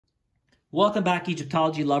Welcome back,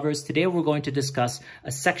 Egyptology lovers. Today we're going to discuss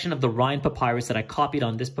a section of the Rhind Papyrus that I copied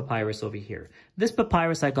on this papyrus over here. This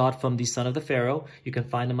papyrus I got from the son of the pharaoh. You can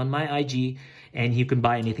find him on my IG, and you can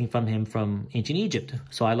buy anything from him from ancient Egypt.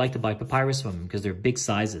 So I like to buy papyrus from him because they're big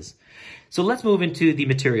sizes. So let's move into the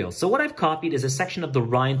material. So what I've copied is a section of the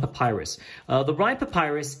Rhind Papyrus. The Rhind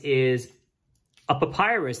Papyrus is a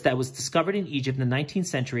papyrus that was discovered in Egypt in the 19th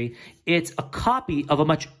century. It's a copy of a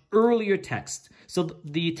much earlier text. So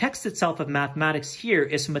the text itself of mathematics here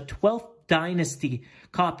is from a 12th dynasty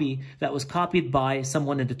copy that was copied by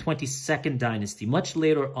someone in the 22nd dynasty, much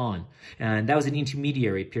later on. And that was an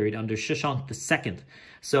intermediary period under Shoshank II.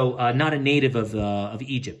 So not a native of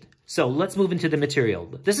Egypt. So let's move into the material.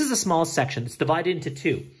 This is a small section. It's divided into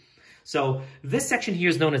two. So this section here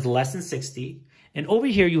is known as lesson 60. And over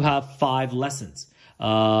here you have 5 lessons.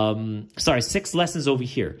 6 lessons over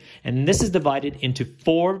here. And this is divided into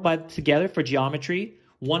 4 together for geometry,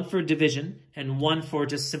 1 for division, and 1 for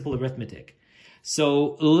just simple arithmetic.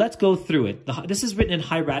 So let's go through it. This is written in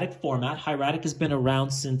hieratic format. Hieratic has been around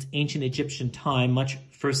since ancient Egyptian time, much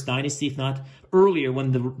first dynasty, if not earlier,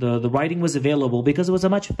 when the writing was available, because it was a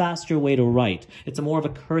much faster way to write. It's a more of a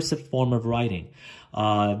cursive form of writing.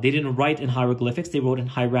 They didn't write in hieroglyphics. They wrote in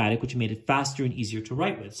hieratic, which made it faster and easier to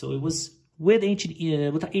write with. So it was with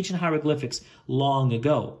ancient hieroglyphics long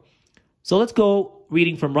ago. So let's go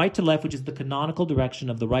reading from right to left, which is the canonical direction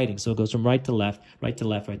of the writing. So it goes from right to left, right to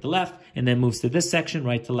left, right to left, and then moves to this section,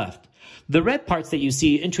 right to left. The red parts that you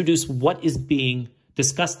see introduce what is being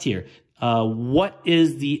discussed here. What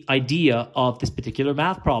is the idea of this particular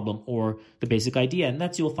math problem, or the basic idea? And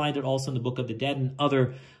that's, you'll find it also in the Book of the Dead and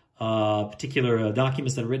other particular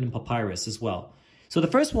documents that are written in papyrus as well. So the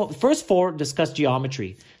first 4 discuss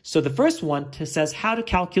geometry. So the first one says how to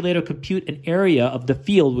calculate or compute an area of the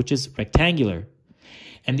field which is rectangular.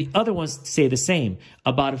 And the other ones say the same,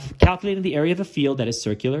 about calculating the area of a field that is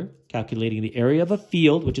circular, calculating the area of a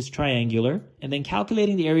field which is triangular, and then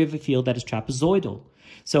calculating the area of a field that is trapezoidal.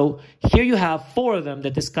 So here you have 4 of them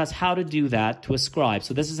that discuss how to do that to a scribe.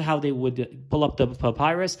 So this is how they would pull up the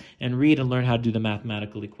papyrus and read and learn how to do the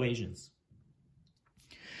mathematical equations.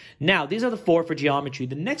 Now, these are the 4 for geometry.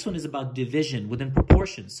 The next one is about division within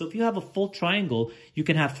proportions. So if you have a full triangle, you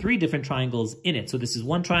can have 3 different triangles in it. So this is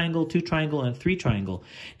 1 triangle, 2 triangle, and 3 triangle.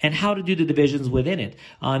 And how to do the divisions within it.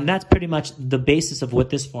 And that's pretty much the basis of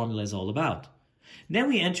what this formula is all about. Then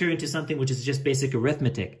we enter into something which is just basic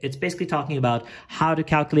arithmetic. It's basically talking about how to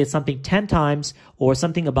calculate something 10 times, or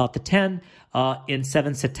something about the 10 in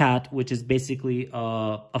 7 setat, which is basically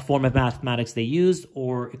a form of mathematics they used,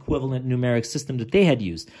 or equivalent numeric system that they had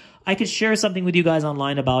used. I could share something with you guys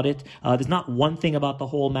online about it. There's not one thing about the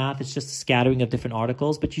whole math. It's just a scattering of different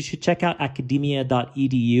articles. But you should check out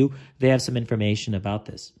academia.edu. They have some information about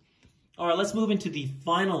this. All right, let's move into the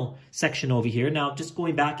final section over here. Now, just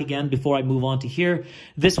going back again before I move on to here,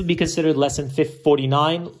 this would be considered lesson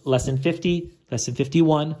 49, lesson 50, lesson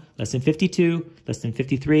 51, lesson 52, lesson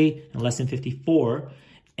 53, and lesson 54.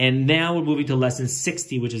 And now we're moving to lesson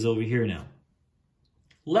 60, which is over here now.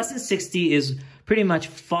 Lesson 60 is pretty much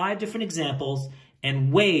 5 different examples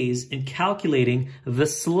and ways in calculating the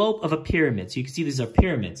slope of a pyramid. So you can see these are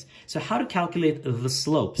pyramids. So how to calculate the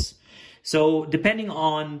slopes. So depending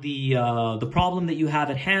on the problem that you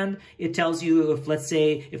have at hand, it tells you if, let's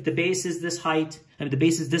say, if the base is this height, I mean, the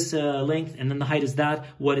base is this length, and then the height is that,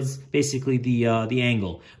 what is basically the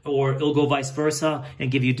angle? Or it'll go vice versa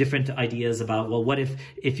and give you different ideas about, well, what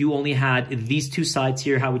if you only had these 2 sides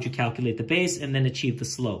here, how would you calculate the base and then achieve the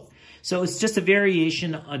slope? So it's just a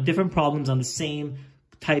variation of different problems on the same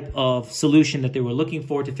type of solution that they were looking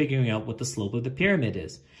for to figuring out what the slope of the pyramid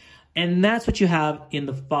is. And that's what you have in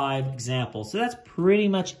the 5 examples. So that's pretty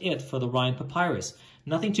much it for the Rhind Papyrus.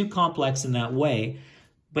 Nothing too complex in that way.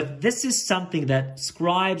 But this is something that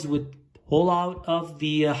scribes would pull out of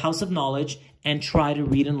the house of knowledge and try to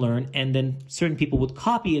read and learn. And then certain people would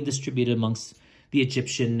copy and distribute it amongst the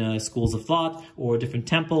Egyptian schools of thought or different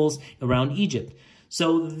temples around Egypt.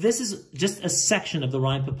 So this is just a section of the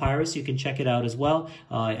Rhind Papyrus. You can check it out as well.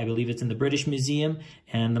 I believe it's in the British Museum.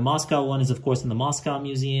 And the Moscow one is, of course, in the Moscow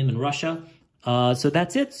Museum in Russia. So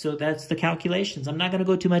that's it. So that's the calculations. I'm not going to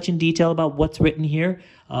go too much in detail about what's written here.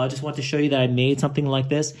 I just want to show you that I made something like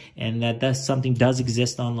this, and that something does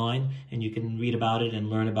exist online, and you can read about it and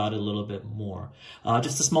learn about it a little bit more.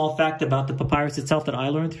 Just a small fact about the papyrus itself that I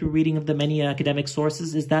learned through reading of the many academic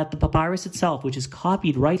sources is that the papyrus itself, which is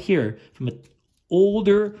copied right here from an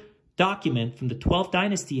older document from the 12th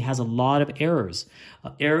dynasty, has a lot of errors.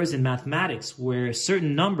 Errors in mathematics, where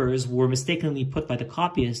certain numbers were mistakenly put by the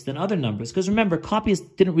copyists than other numbers. Because remember, copyists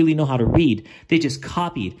didn't really know how to read. They just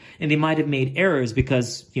copied. And they might have made errors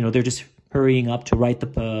because, you know, they're just hurrying up to write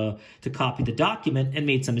to copy the document and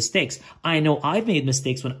made some mistakes. I know I've made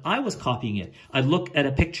mistakes when I was copying it. I'd look at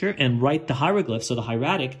a picture and write the hieroglyphs or the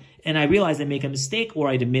hieratic, and I realized I make a mistake, or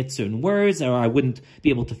I'd omit certain words, or I wouldn't be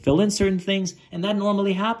able to fill in certain things. And that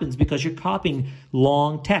normally happens because you're copying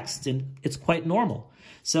long texts, and it's quite normal.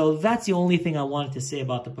 So that's the only thing I wanted to say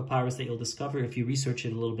about the papyrus that you'll discover if you research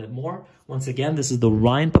it a little bit more. Once again, this is the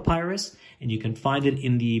Rhind Papyrus, and you can find it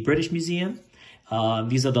in the British Museum.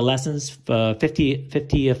 These are the lessons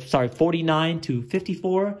 49 to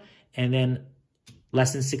 54, and then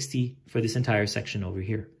lesson 60 for this entire section over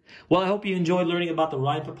here. Well, I hope you enjoyed learning about the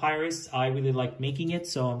Rhind Papyrus. I really like making it,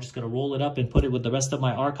 so I'm just going to roll it up and put it with the rest of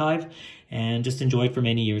my archive and just enjoy it for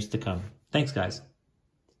many years to come. Thanks, guys.